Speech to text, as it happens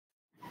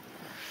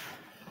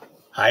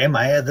Hi,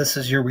 Amiyah. This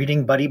is your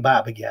reading buddy,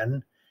 Bob,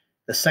 again.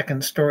 The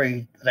second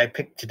story that I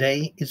picked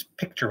today is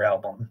Picture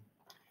Album.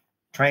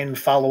 Try and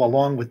follow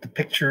along with the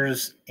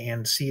pictures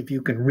and see if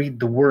you can read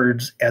the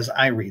words as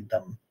I read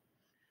them.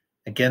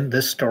 Again,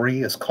 this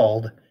story is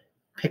called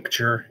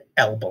Picture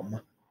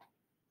Album.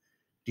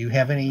 Do you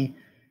have any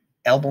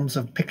albums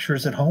of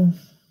pictures at home?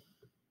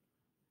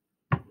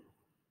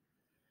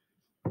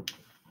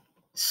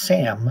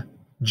 Sam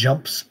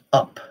jumps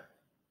up.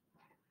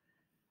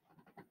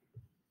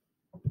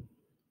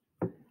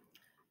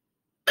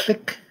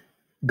 Click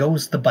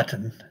goes the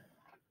button.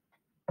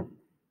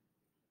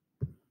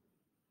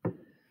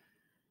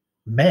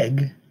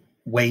 Meg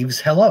waves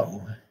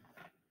hello.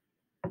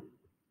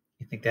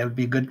 You think that would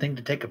be a good thing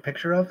to take a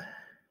picture of?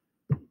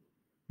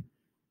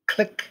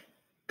 Click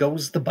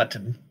goes the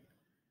button.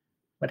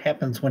 What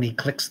happens when he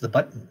clicks the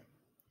button?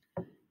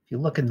 If you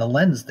look in the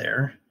lens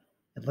there,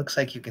 it looks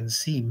like you can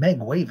see Meg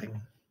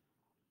waving.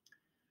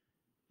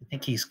 I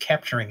think he's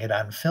capturing it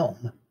on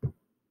film.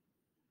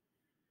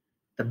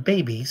 The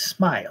baby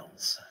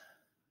smiles.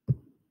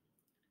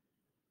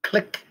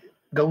 Click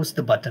goes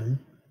the button.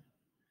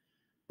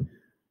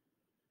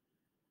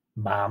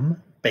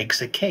 Mom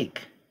bakes a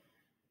cake.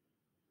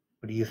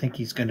 What do you think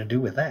he's going to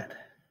do with that?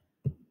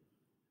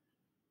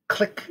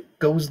 Click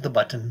goes the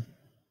button.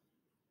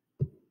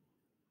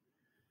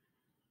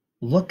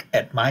 Look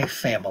at my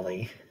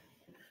family.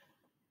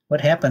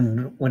 What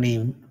happened when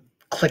he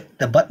clicked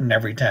the button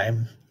every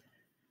time?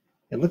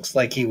 It looks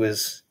like he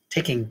was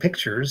taking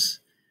pictures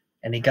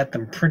and he got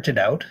them printed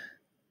out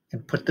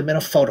and put them in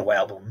a photo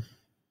album.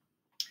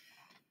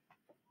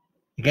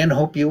 Again,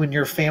 hope you and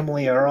your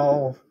family are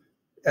all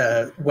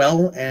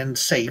well and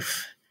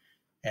safe,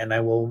 and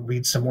I will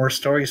read some more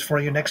stories for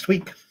you next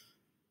week.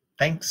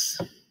 Thanks.